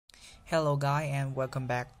Hello guys, and welcome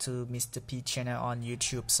back to Mr. P channel on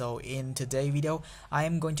YouTube. So in today's video I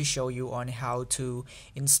am going to show you on how to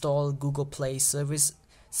install Google Play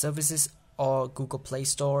services or Google Play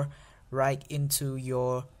Store right into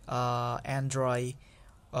your Android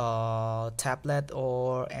tablet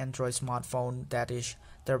or Android smartphone that is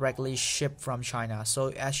directly shipped from China. So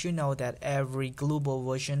as you know that every global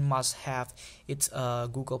version must have its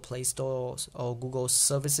Google Play Store or Google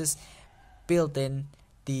services built in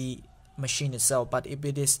the machine itself. But if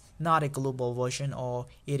it is not a global version or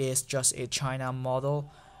it is just a China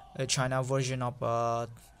model, a China version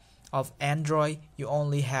of Android, you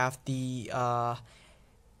only have the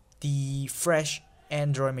fresh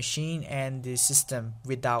Android machine and the system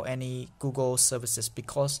without any Google services,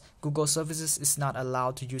 because Google services is not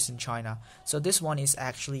allowed to use in China. So this one is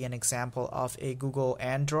actually an example of a Google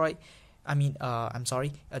Android.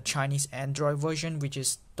 A Chinese Android version which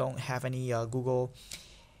is don't have any Google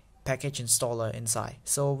package installer inside.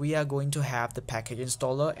 So we are going to have the package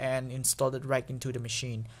installer and install it right into the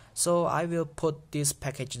machine. So I will put this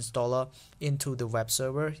package installer into the web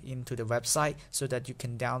server, into the website, so that you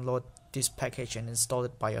can download this package and install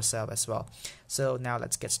it by yourself as well. So now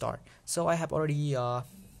let's get started. So I have already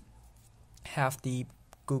have the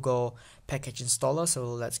Google package installer, so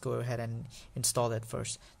let's go ahead and install it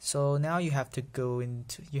first. So now you have to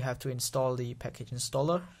install the package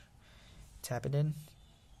installer. Tap it in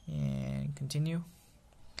and continue.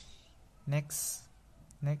 Next.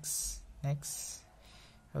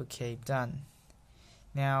 Okay, done.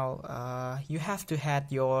 Now you have to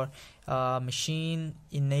have your machine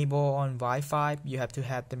enabled on Wi-Fi. You have to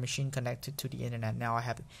have the machine connected to the internet. Now I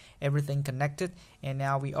have everything connected, and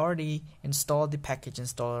now we already installed the package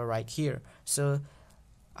installer right here. So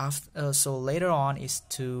later on is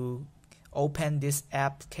to open this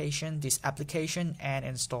application and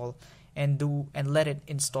install and let it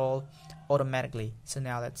install automatically. So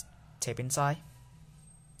now let's tap inside.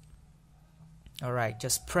 Alright,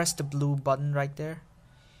 just press the blue button right there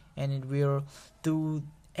and it will do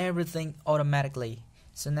everything automatically.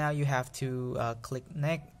 So now you have to click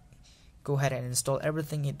next, go ahead and install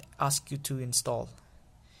everything it asks you to install.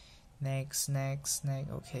 Next.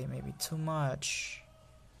 Okay, maybe too much.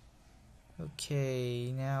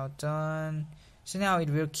 Okay, now done. So now it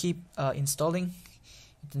will keep installing.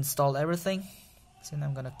 It installed everything. So now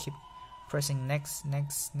I'm gonna keep pressing next.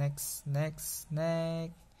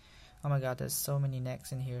 Oh my god, there's so many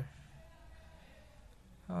next in here.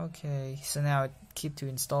 Okay, so now it keep to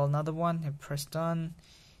install another one and press done.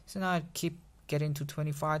 So now it keep getting to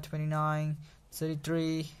 25, 29,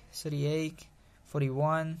 33, 38,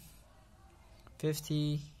 41,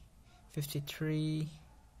 50, 53,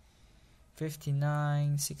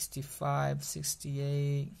 59, 65,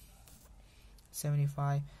 68,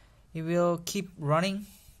 75. It will keep running.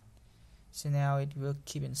 So now it will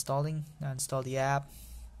keep installing. Now install the app.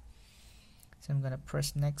 So I'm gonna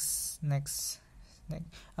press next.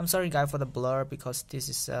 I'm sorry guys for the blur, because this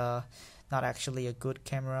is not actually a good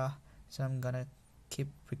camera. So I'm gonna keep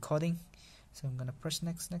recording. So I'm gonna press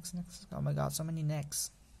next. Oh my god, so many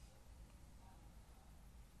next.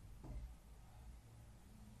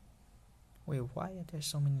 Wait, why are there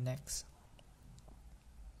so many next?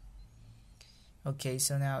 Okay,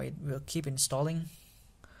 so now it will keep installing.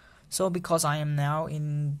 So because I am now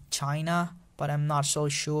in China, but I'm not so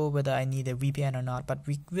sure whether I need a VPN or not, but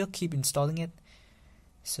we will keep installing it.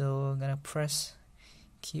 So I'm gonna press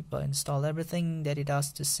keep install everything that it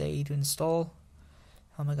has to say to install.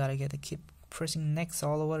 Oh my god, I gotta keep pressing next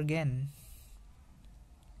all over again.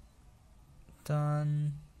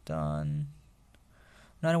 Done.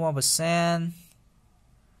 91%.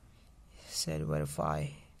 Said verify.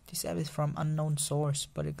 This app is from unknown source,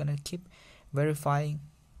 but it's gonna keep verifying.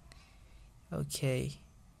 Okay,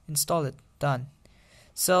 install it. Done.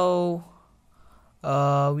 So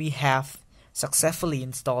we have successfully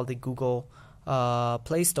installed the Google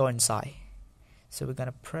Play Store inside. So we're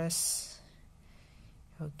gonna press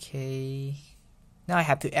okay. Now I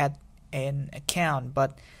have to add an account,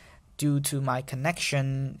 but due to my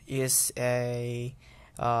connection is a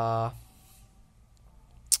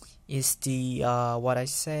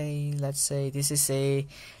let's say this is a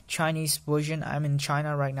Chinese version. I'm in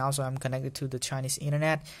China right now, so I'm connected to the Chinese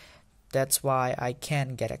internet. That's why I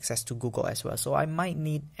can't get access to Google as well. So I might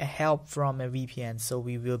need a help from a VPN. So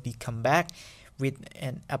we will come back with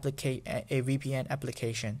a VPN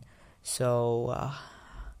application. So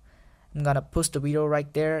I'm gonna post the video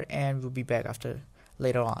right there, and we'll be back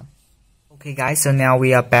later on. Okay guys, so now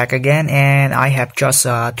we are back again, and I have just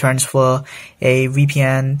transferred a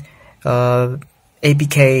VPN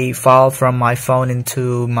APK file from my phone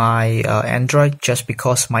into my Android, just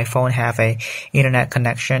because my phone have a internet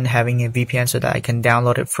connection, having a VPN, so that I can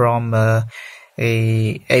download it from a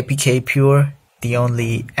APK Pure, the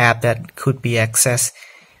only app that could be accessed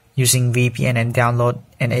using VPN, and download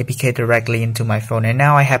an APK directly into my phone. And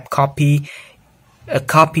now I have a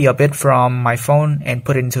copy of it from my phone and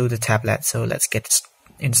put it into the tablet. So let's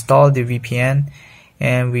install the VPN,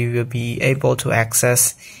 and we will be able to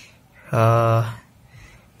access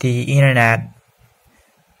the internet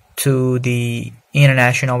to the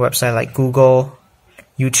international website like Google,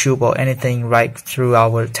 YouTube, or anything right through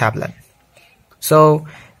our tablet. So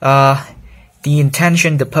the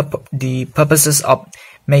intention, the purposes of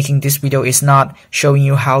making this video is not showing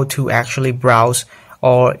you how to actually browse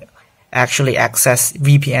or actually access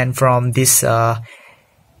VPN from this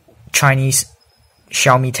Chinese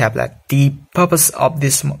Xiaomi tablet. The purpose of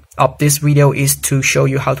this video is to show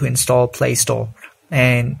you how to install Play Store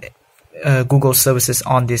and Google services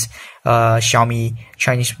on this Xiaomi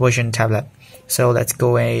Chinese version tablet. So let's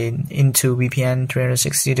go into VPN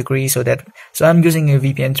 360 degrees. So I'm using a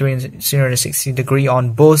VPN 360 degree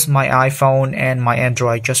on both my iPhone and my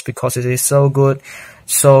Android, just because it is so good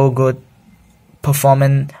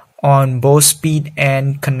performance on both speed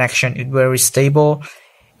and connection. It's very stable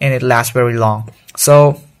and it lasts very long.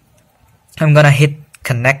 So I'm gonna hit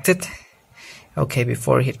connected. Okay,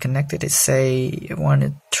 before I hit connected, it say I want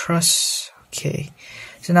to trust. Okay,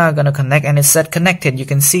 so now I'm gonna connect, and it said connected. You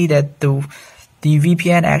can see that the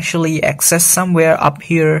VPN actually accessed somewhere up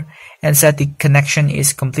here and said the connection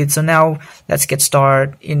is complete. So now let's get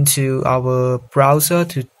started into our browser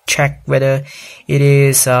to check whether it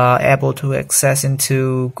is able to access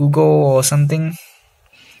into Google or something.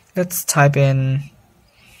 Let's type in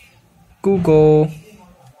Google.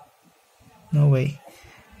 No way.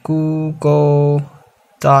 Google.com.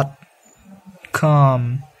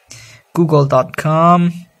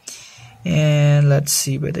 Google.com. And let's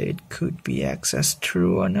see whether it could be accessed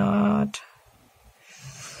through or not.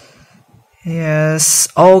 Yes,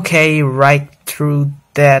 okay, right through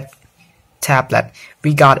that tablet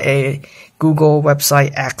we got a Google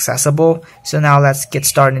website accessible. So now let's get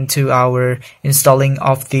started into our installing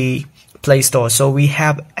of the Play Store. So we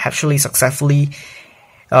have actually successfully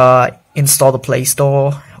installed the Play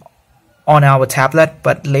Store on our tablet,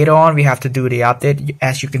 but later on we have to do the update.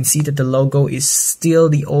 As you can see that the logo is still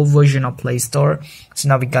the old version of Play Store. So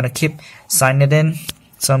now we're gonna keep signing it in.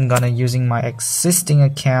 So I'm gonna using my existing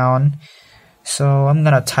account. So I'm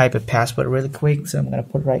gonna type a password really quick. So I'm gonna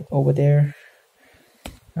put right over there.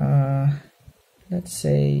 Let's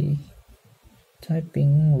say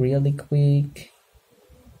typing really quick.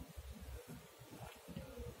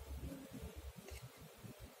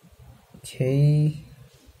 Okay,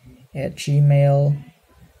 at gmail.com.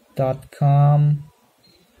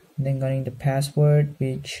 Then getting the password,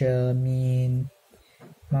 which mean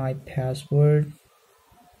my password.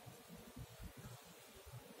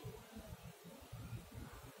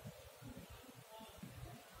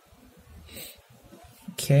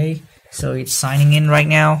 Okay, so it's signing in right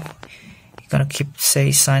now. You're gonna keep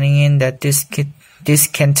signing in. That this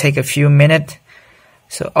can take a few minutes.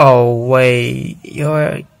 So wait,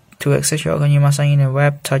 to access your account you must sign in a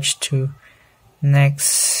web. Touch to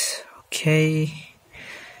next. Okay.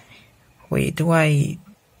 Wait, do I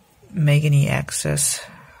make any access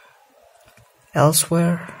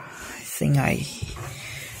elsewhere? I think I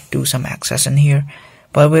do some access in here,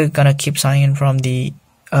 but we're gonna keep signing in from the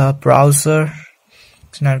browser.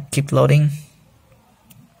 So now keep loading.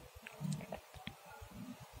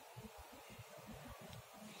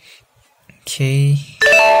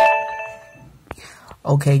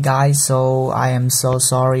 Okay guys, so I am so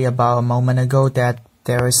sorry about a moment ago that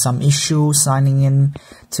there is some issue signing in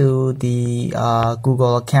to the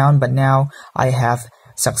Google account, but now I have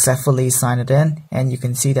successfully signed it in, and you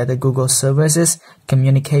can see that the Google services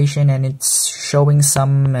communication, and it's showing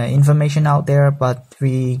some information out there, but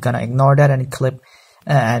we gonna ignore that and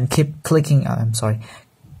keep clicking.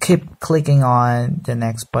 Keep clicking on the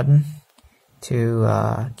next button to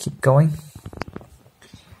keep going.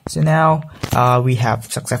 So now we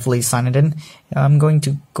have successfully signed it in. I'm going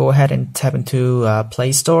to go ahead and tap into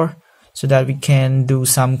Play Store so that we can do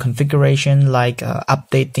some configuration like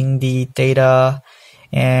updating the data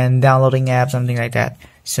and downloading apps, something like that.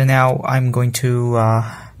 So now I'm going to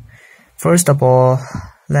first of all,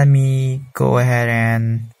 let me go ahead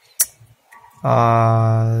and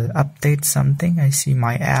update something. I see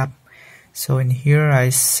my app. So in here I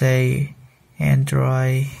say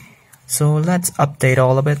Android. So let's update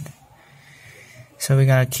all of it. So we're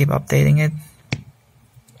gonna keep updating it.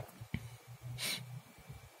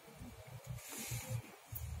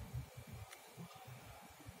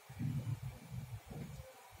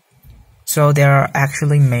 So there are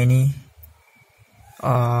actually many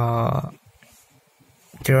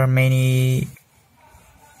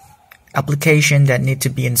applications that need to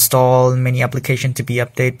be installed, many applications to be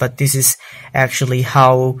updated, but this is actually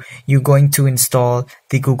how you're going to install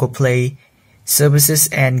the Google Play services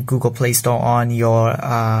and Google Play Store on your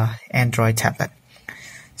Android tablet.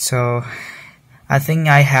 So I think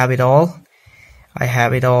I have it all. I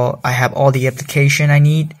have all the application I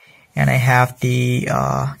need, and I have the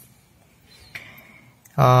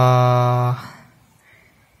I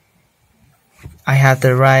have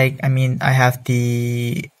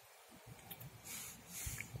the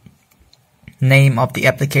name of the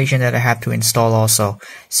application that I have to install also.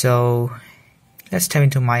 So let's tap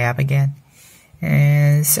into my app again,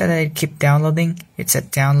 and it said I keep downloading. It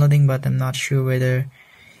said downloading, but I'm not sure whether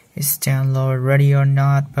it's download ready or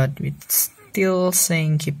not, but it's still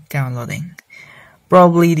saying keep downloading.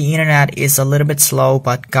 Probably the internet is a little bit slow,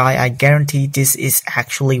 but guy, I guarantee this is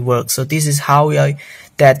actually works. So this is how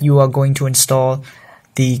that you are going to install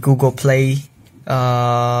the Google Play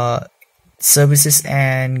services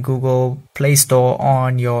and Google Play Store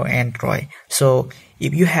on your Android. So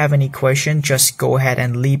if you have any question, just go ahead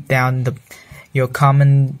and leave down your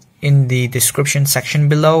comment in the description section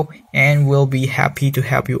below, and we'll be happy to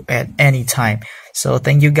help you at any time. So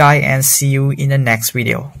thank you guys, and see you in the next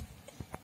video.